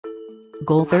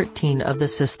Goal 13 of the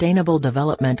Sustainable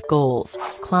Development Goals,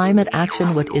 Climate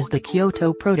Action. What is the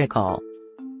Kyoto Protocol?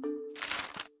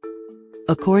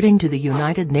 According to the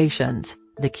United Nations,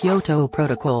 the Kyoto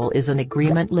Protocol is an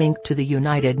agreement linked to the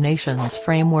United Nations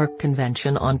Framework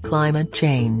Convention on Climate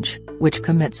Change, which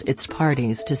commits its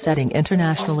parties to setting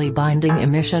internationally binding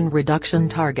emission reduction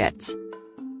targets.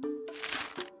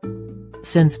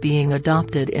 Since being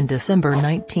adopted in December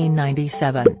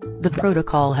 1997, the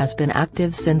protocol has been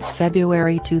active since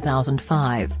February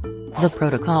 2005. The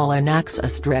protocol enacts a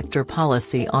stricter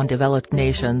policy on developed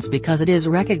nations because it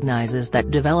recognizes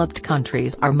that developed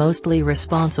countries are mostly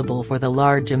responsible for the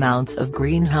large amounts of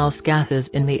greenhouse gases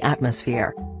in the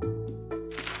atmosphere.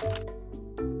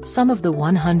 Some of the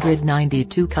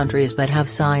 192 countries that have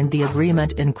signed the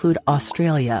agreement include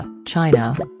Australia,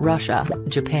 China, Russia,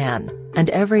 Japan, and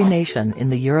every nation in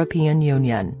the European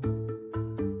Union.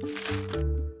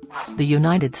 The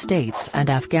United States and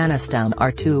Afghanistan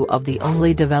are two of the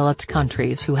only developed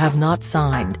countries who have not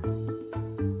signed.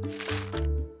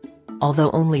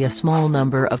 Although only a small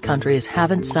number of countries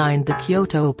haven't signed the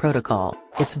Kyoto Protocol,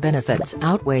 its benefits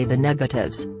outweigh the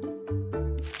negatives.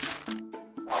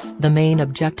 The main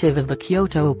objective of the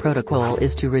Kyoto Protocol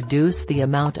is to reduce the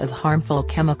amount of harmful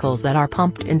chemicals that are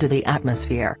pumped into the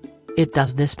atmosphere. It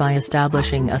does this by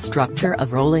establishing a structure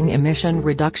of rolling emission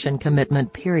reduction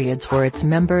commitment periods for its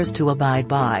members to abide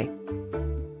by.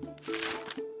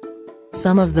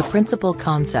 Some of the principal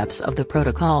concepts of the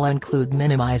protocol include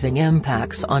minimizing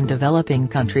impacts on developing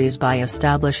countries by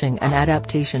establishing an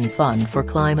adaptation fund for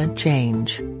climate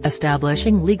change,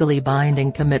 establishing legally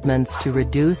binding commitments to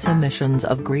reduce emissions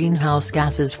of greenhouse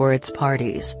gases for its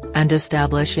parties, and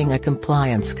establishing a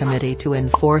compliance committee to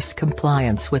enforce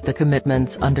compliance with the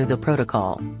commitments under the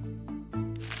protocol.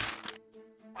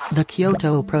 The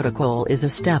Kyoto Protocol is a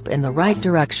step in the right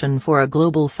direction for a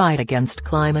global fight against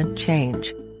climate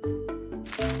change.